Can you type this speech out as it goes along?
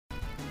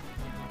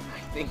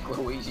think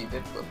Luigi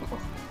did with him.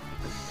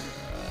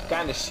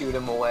 Kinda shoot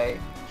him away.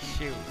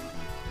 Shoot.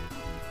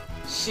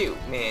 Shoot,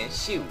 man,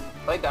 shoot.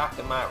 Play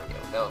Dr. Mario.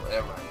 No,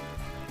 never mind.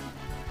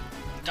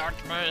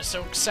 Dr. Mario is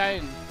so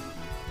exciting.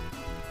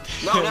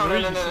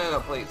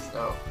 No, please,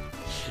 no.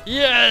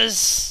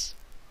 Yes!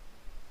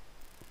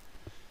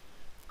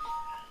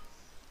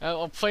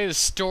 I'll play the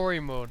story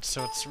mode,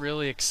 so it's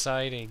really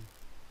exciting.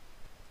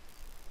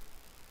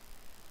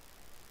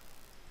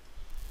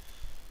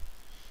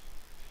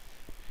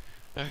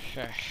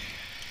 Okay.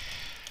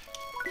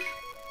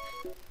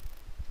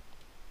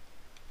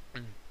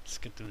 Let's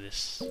get through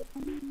this.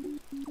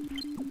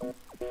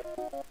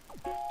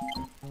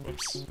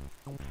 Whoops.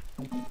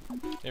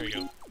 There we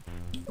go.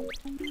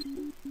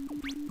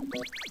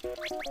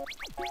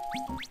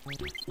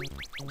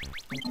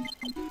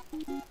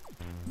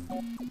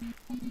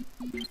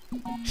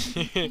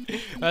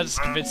 That's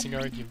a convincing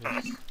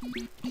argument.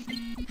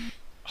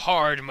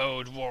 Hard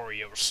mode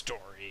Wario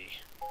story.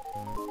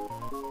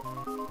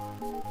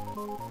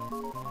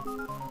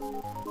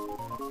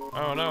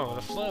 Oh no,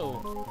 the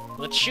flow.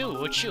 Let's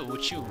you.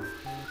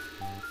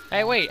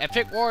 Hey wait, I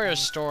picked Wario's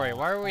story.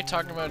 Why are we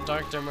talking about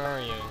Dr.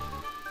 Mario?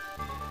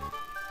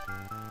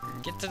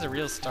 Get to the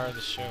real star of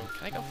the show.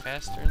 Can I go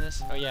faster in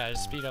this? Oh yeah, there's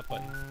a speed up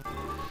button.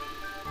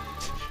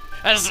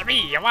 That's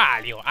me,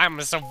 Wario. I'm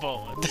so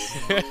bold.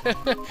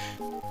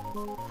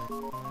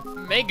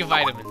 Mega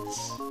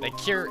vitamins. They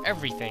cure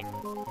everything.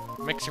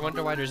 Makes you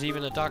wonder why there's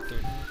even a doctor.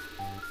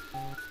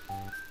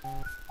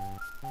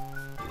 I'm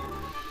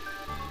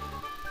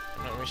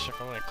not really sure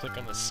if I want to click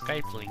on the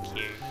Skype link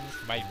here.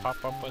 It might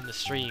pop up on the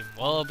stream.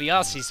 Well, it'll be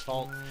Aussie's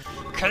fault.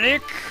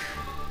 Click!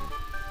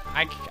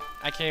 I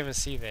can't even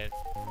see that.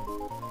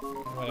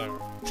 Whatever.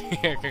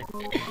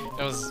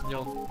 That was,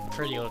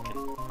 pretty looking.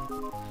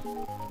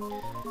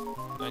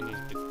 I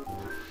need to...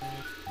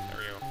 There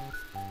we go.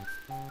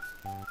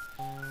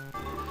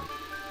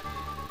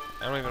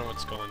 I don't even know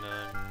what's going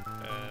on.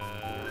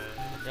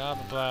 Blah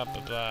blah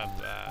blah blah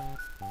blah.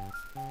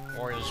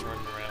 Wario's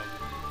running around.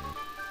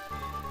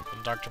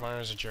 And Dr.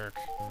 Mario's a jerk.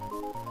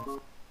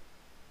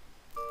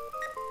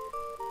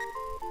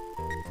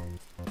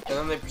 And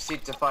then they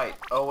proceed to fight.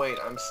 Oh wait,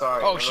 I'm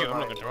sorry. Oh shoot, I'm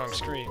looking at the wrong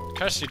screen.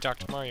 Curse you,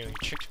 Dr. Mario, you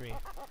tricked me.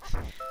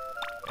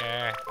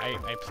 I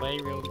play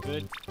real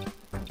good.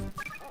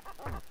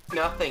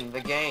 Nothing,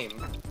 the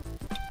game.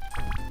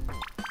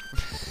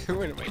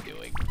 What am I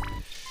doing?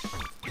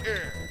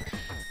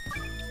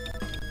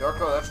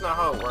 Dorko, that's not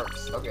how it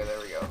works. Okay, there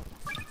we go.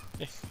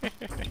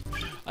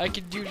 I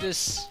can do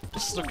this.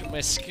 Just look at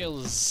my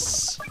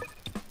skills.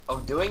 Oh,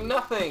 doing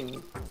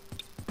nothing.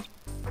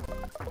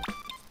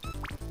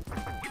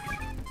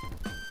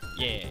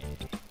 Yeah.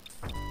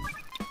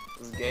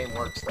 This game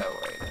works that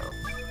way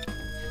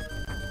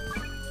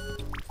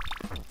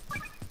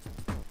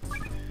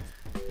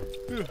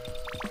now.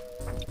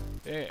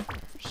 Yeah.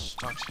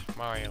 Dr.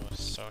 Mario was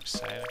so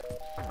excited.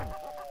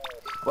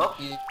 Well,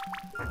 you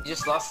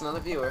just lost another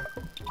viewer.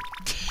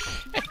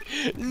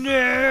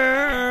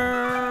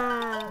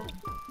 No!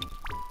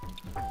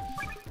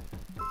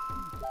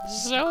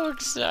 So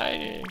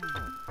exciting.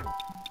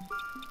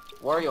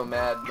 Wario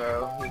mad,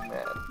 bro. He's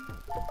mad.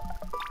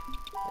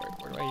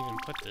 Where do I even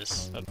put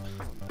this? Up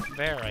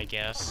there, I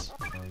guess.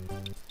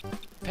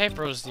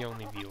 Papero's the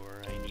only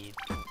viewer I need.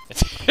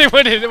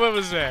 What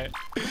was that?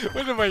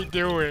 What am I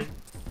doing?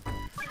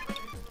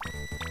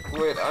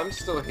 Wait, I'm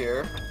still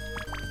here.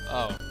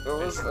 Oh.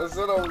 I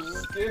said I was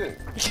just kidding.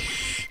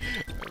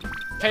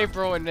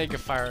 Papero and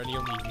Megafire are the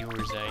only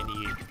viewers I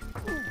need.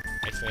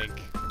 I think.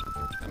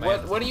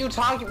 What are you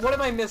talking? What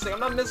am I missing? I'm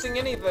not missing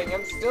anything.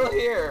 I'm still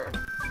here.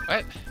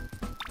 What?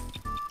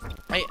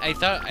 I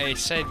thought I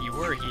said you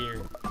were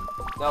here.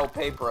 No,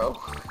 Papero.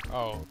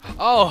 Oh.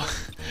 Oh!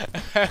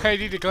 I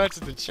need to glance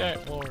at the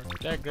chat more.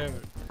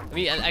 Dadgummit. I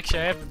mean,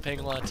 actually, I have been paying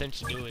a lot of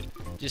attention to it.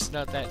 Just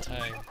not that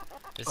time.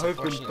 It's I've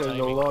been paying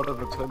a lot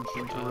of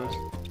attention to it.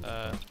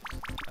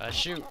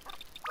 Shoot.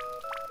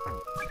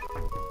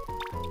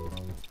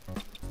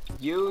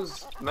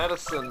 Use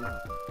medicine.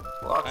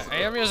 Lots of I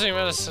am using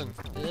medicine.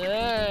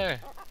 Yeah.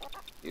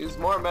 Use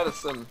more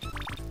medicine.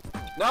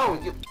 No,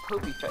 you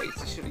poopy face.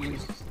 You should have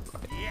used.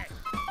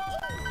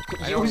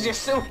 Use your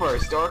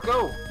supers,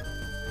 Dorko.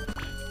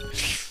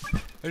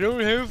 I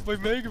don't have my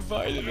Mega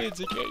Vitamins.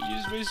 I can't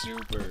use my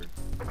super.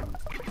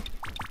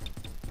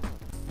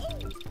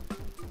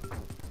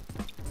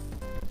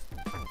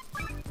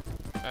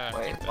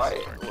 Wait, why?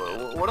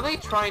 What are they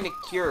trying to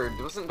cure?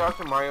 Wasn't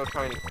Dr. Mario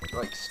trying to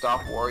like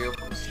stop Wario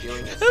from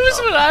stealing his That was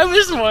stuff? what I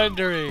was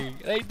wondering.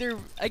 Like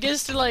I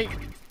guess they're like,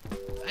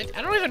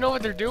 I don't even know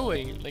what they're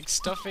doing. Like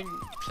stuffing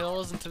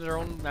pills into their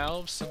own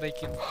mouths so they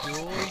can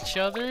duel each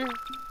other.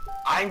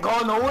 I'm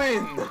gonna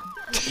win!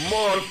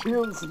 More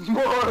pills,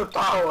 more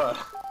power!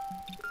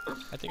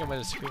 I think I might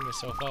have screwed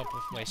myself up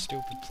with my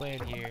stupid plan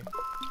here.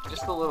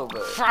 Just a little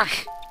bit. Fuck!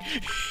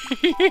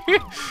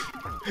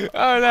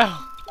 Oh no!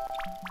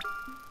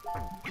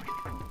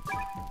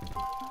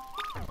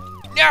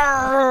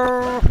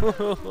 No!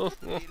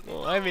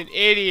 I'm an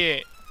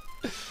idiot.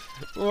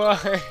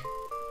 Why?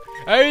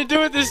 I didn't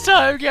do it this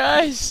time,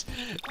 guys.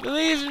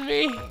 Believe in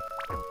me!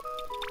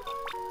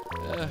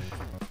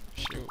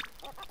 Shoot.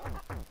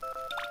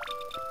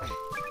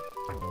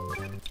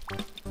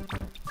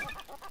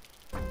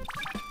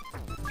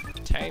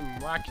 Time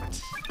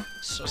rocket.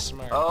 So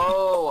smart.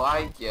 Oh,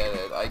 I get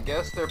it. I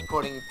guess they're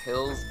putting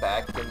pills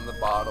back in the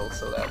bottle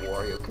so that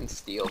Wario can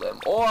steal them.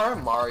 Or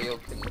Mario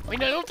can...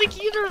 Wait, I don't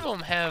think either of them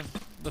have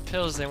the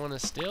pills they want to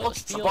steal. Look,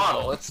 it's a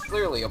bottle. It's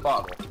clearly a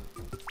bottle.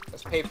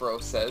 As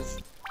Papero says.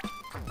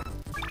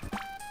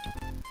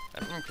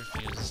 I'm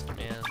confused,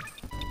 man.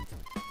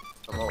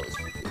 I'm always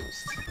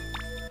confused.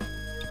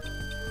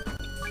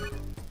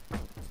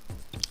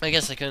 I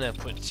guess I couldn't have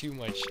put too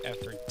much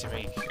effort to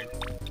make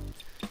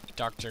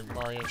Dr.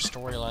 Mario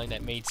storyline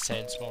that made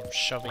sense while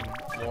shoving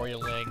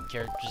Wario Land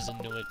characters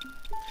into it.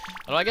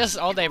 Well, I guess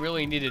all they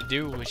really needed to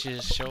do was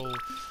just show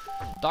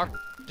I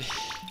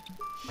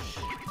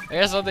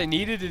guess all they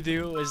needed to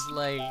do was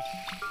like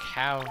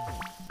have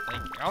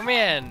like, oh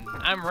man,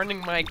 I'm running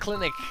my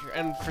clinic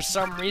and for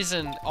some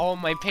reason all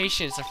my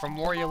patients are from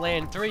Wario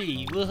Land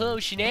 3.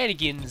 Woohoo,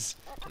 shenanigans!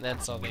 And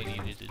that's all they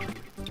needed to do.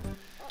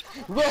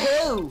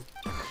 Woohoo!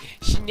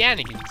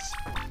 Shenanigans.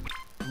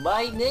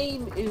 My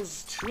name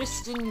is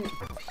Tristan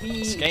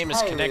P. This game is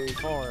Tyler. Connect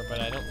 4, but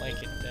I don't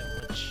like it that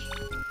much.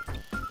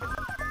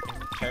 In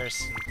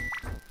comparison.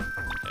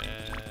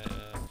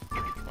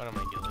 What am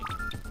I doing?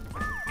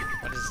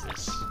 What is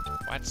this?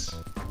 What?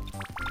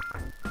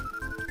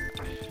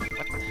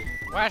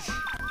 What?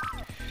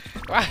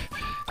 What?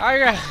 Oh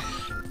yeah.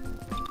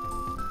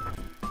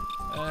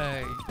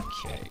 Okay.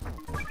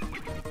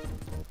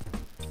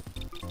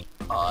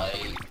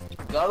 I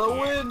gotta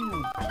win!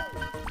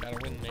 Gotta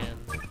win, man.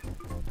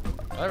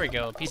 Oh, there we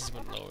go. Pieces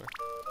went lower.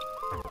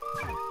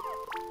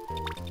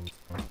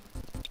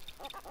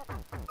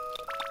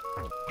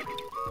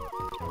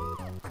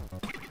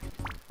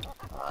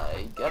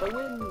 I gotta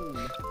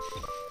win!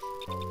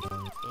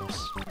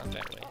 Oops, not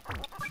that way.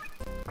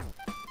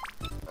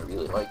 I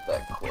really like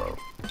that quote.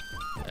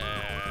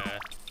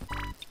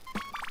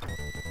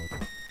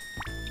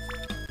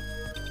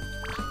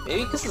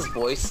 Maybe because his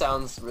voice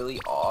sounds really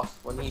off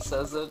when he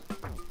says it.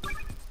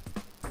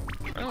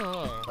 I don't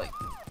know. Like,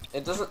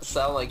 it doesn't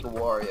sound like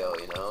Wario,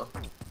 you know?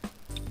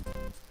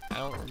 I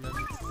don't remember.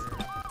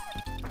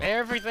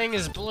 Everything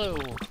is blue.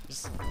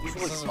 This He's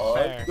isn't like,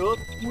 fair. I got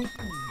win.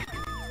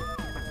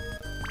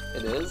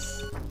 It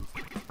is?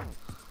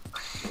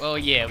 Well,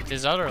 yeah, with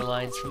his other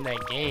lines from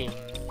that game,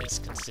 it's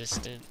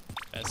consistent.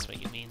 That's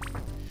what you mean.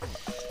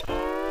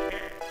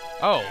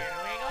 Oh.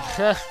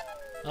 I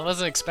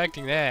wasn't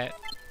expecting that.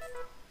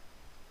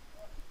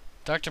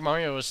 Dr.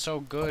 Mario was so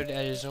good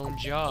at his own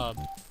job.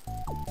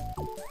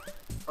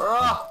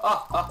 Ah,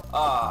 ha, ha,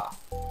 ha.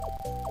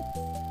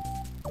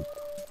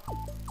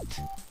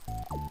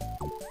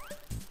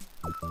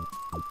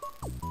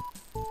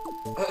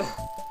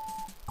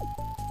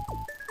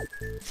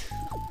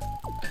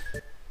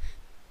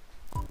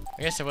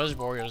 I guess it was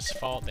Wario's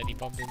fault that he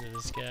bumped into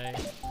this guy.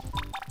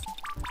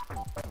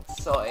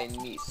 So I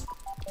missed.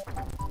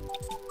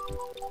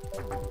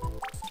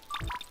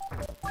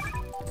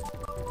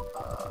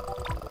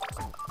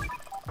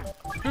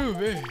 Ooh,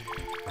 man.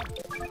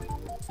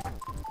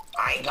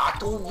 I got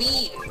to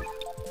win!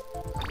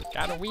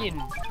 Gotta win.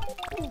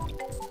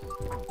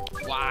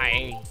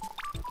 Why?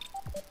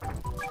 I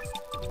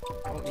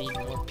don't need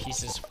more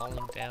pieces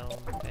falling down.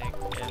 Dang,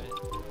 damn it.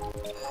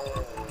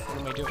 What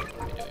am I doing?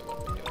 What am I doing?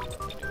 What am I doing?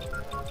 What am I doing?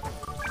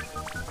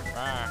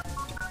 Ah.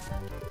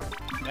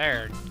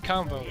 There,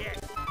 combo.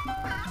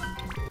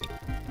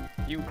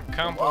 You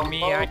combo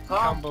me, I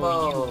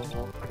combo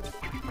you.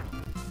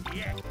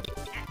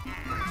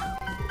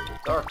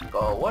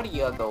 Dorko, what are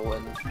you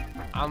doing?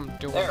 I'm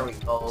doing There we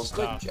go,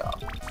 stuff. good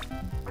job.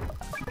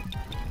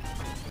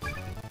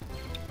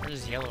 Where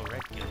does yellow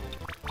red go?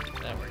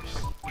 That works.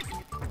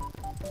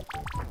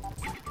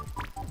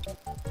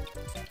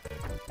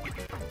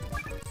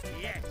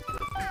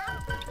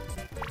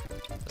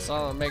 That's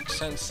all that makes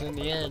sense in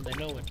the end, I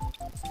know it.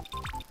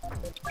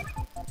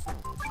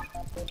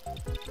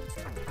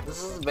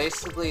 This is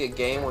basically a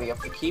game where you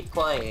have to keep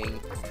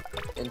playing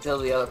until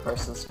the other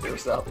person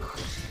screws up.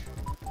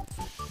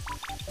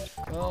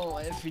 Well,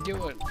 if you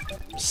do it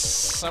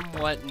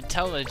somewhat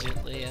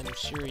intelligently, I'm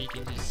sure you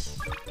can just,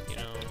 you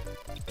know,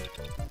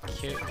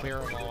 clear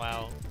them all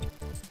out.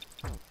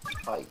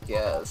 I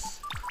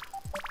guess.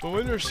 But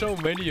when there's so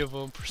many of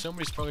them,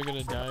 somebody's probably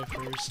gonna die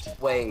first.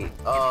 Wait,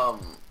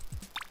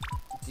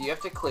 do you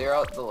have to clear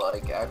out the,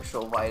 like,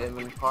 actual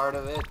vitamin part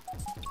of it?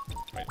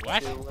 Wait,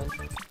 what? to win?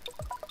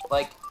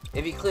 Like,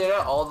 if you cleared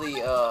out all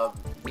the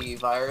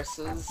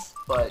viruses,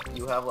 but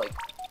you have, like,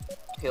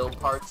 pill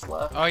parts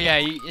left? Oh yeah,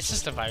 it's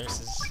just the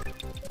viruses.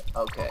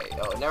 Okay,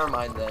 oh, never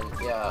mind then.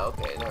 Yeah,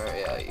 okay,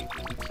 you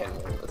can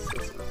win this.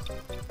 This is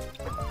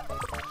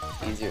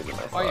easier than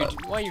I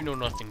thought. Why you know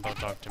nothing about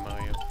Dr.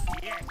 Mario?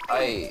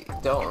 I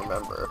don't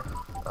remember.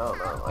 I don't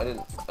know. I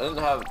didn't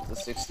have the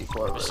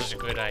 64 version. This is a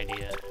good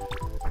idea.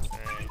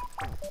 Alright.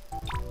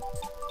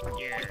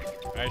 Yeah.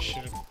 I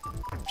should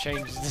have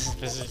changed this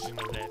position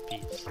of that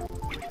piece. Oh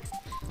boy.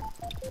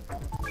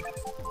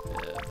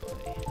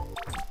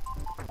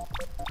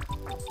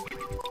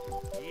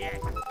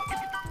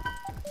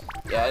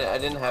 Yeah, I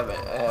didn't have it.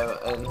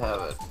 I didn't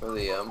have it for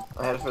the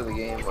I had it for the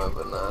Game Boy,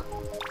 but not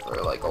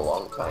for like a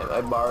long time.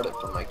 I borrowed it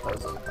from my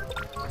cousin.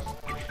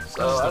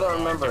 So I don't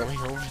remember.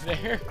 Over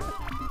there.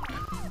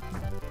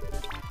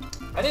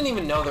 I didn't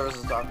even know there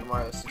was a Dr.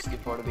 Mario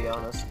 64, to be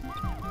honest.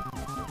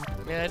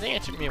 Man, I think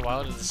it took me a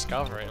while to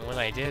discover it, and when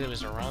I did, it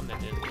was a ROM that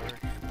didn't work.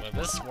 But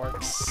this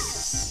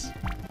works.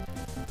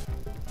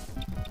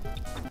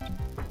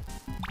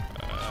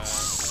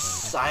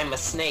 I'm a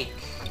snake.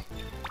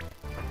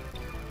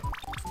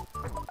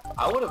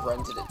 I would have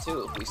rented it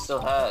too if we still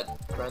had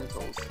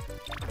rentals.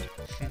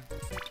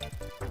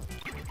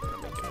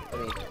 I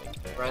mean,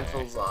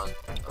 rentals on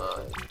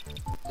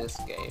this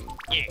game.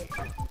 Yeah.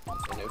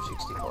 The new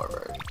 64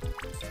 version.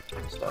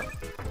 Stuff.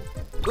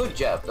 Good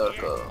job,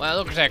 Dorko. Wow,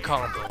 look at that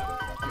combo.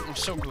 I'm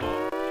so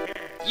good.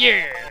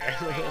 Yeah!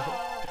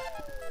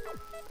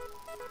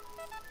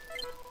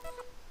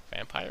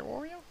 Vampire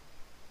Wario?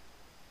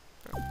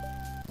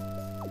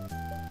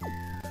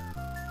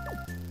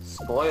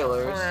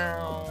 Spoilers.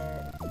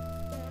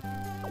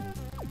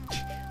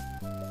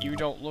 You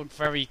don't look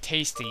very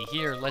tasty.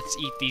 Here, let's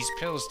eat these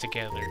pills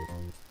together.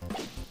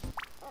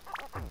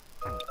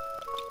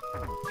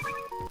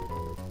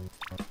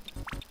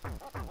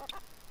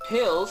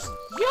 Pills?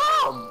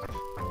 Yum!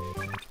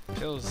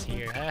 Pills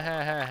here. Ha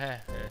ha ha ha.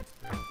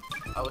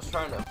 I was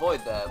trying to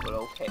avoid that, but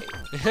okay.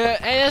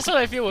 Hey, that's what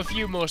I feel with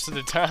you most of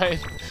the time.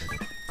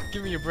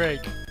 Give me a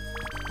break.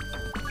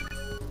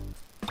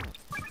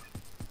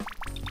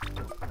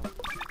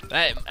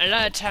 A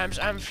lot of times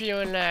I'm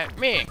feeling like,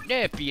 man,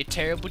 that'd be a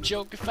terrible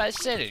joke if I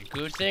said it.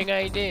 Good thing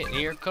I did.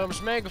 Here comes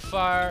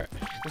Megafire.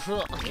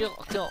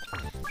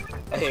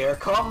 Here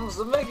comes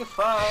the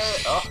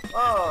Megafire. Oh,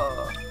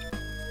 oh.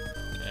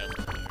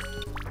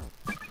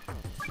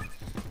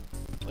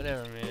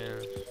 Whatever,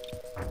 man.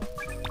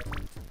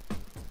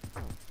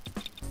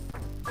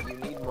 You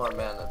need more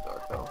mana,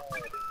 Dorko.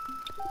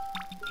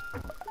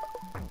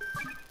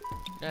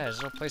 Yeah,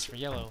 there's no place for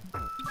yellow.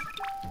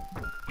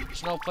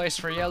 There's no place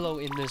for yellow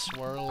in this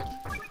world.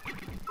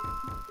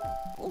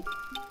 Ooh.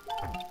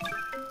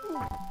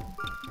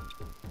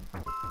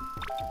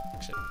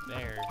 Except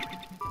there.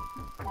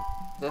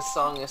 This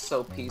song is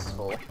so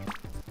peaceful.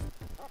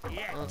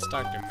 Well, it's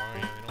Dr.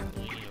 Mario. We don't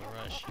really need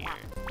a rush here.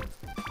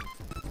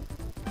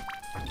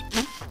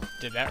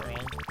 Did that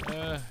wrong.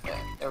 Yeah,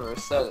 never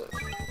said it.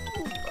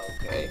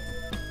 Okay.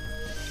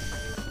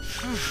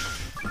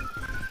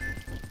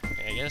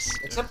 I guess.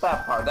 Except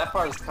that part. That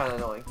part is kind of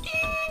annoying.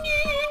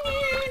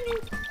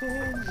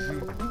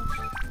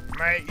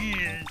 My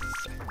ears.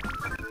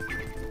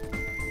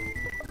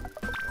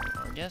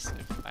 I guess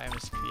if I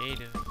was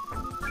creative.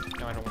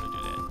 No, I don't want to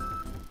do that.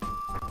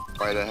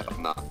 Why the hell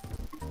not?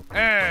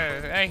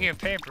 Oh, I hear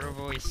Papero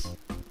voice.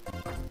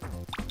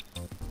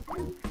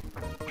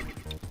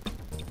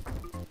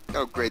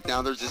 Oh great,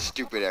 now there's a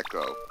stupid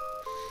echo.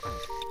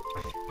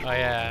 Oh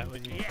yeah,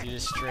 when you do the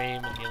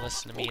stream and you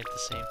listen to me at the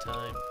same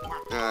time.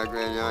 Ah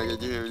great, now I can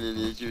hear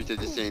the issues at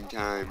the same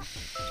time.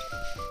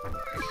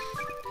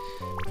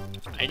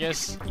 I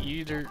guess you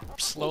either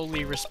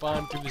slowly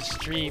respond through the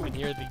stream and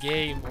hear the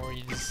game, or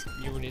you just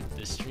mute it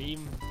the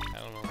stream. I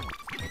don't know.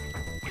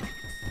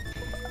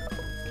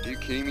 Are you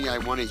kidding me? I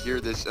want to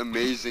hear this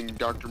amazing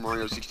Dr.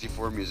 Mario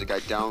 64 music. I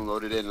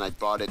downloaded it and I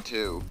bought it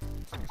too.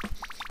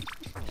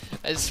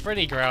 It's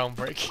pretty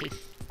groundbreaking.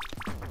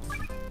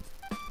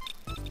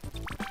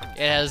 It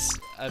has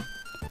a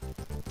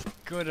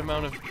good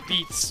amount of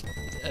beats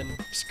and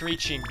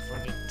screeching for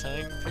the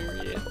time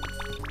period. I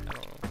don't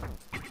know.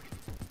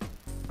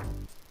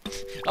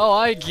 Oh,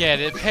 I get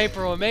it.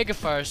 Papero and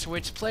Megafire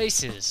switch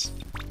places.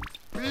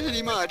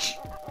 Pretty much.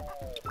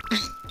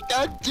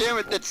 God damn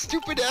it, that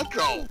stupid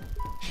echo!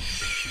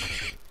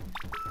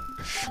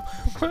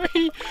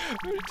 Wait,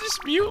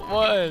 just mute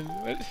one.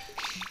 What?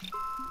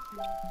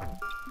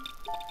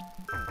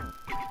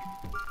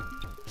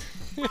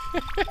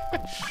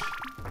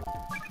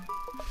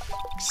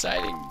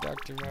 Exciting,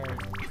 Dr. Mario.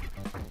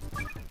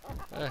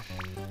 I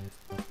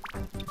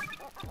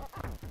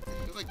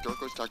feel like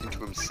Dorko's talking to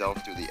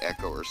himself through the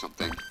echo or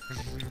something.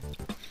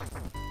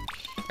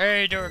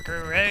 Hey,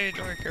 Dorko, hey,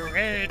 Dorko,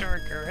 hey,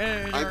 Dorko,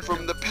 hey, Dorko. I'm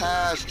from the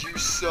past, you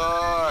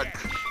suck!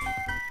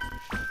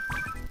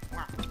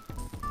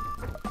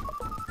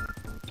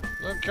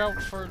 Look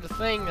out for the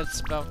thing that's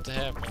about to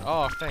happen.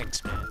 Oh,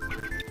 thanks, man.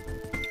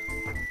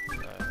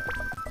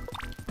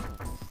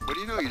 What do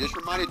you know? You just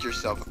reminded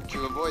yourself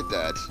to avoid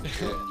that,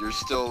 and you're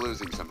still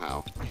losing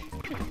somehow.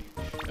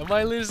 Am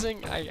I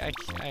losing? I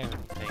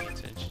haven't been paying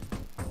attention.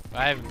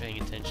 I haven't been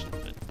paying attention,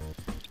 but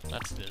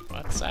that's the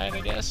what side, I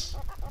guess.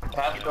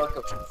 Half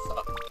Dorko should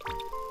suck.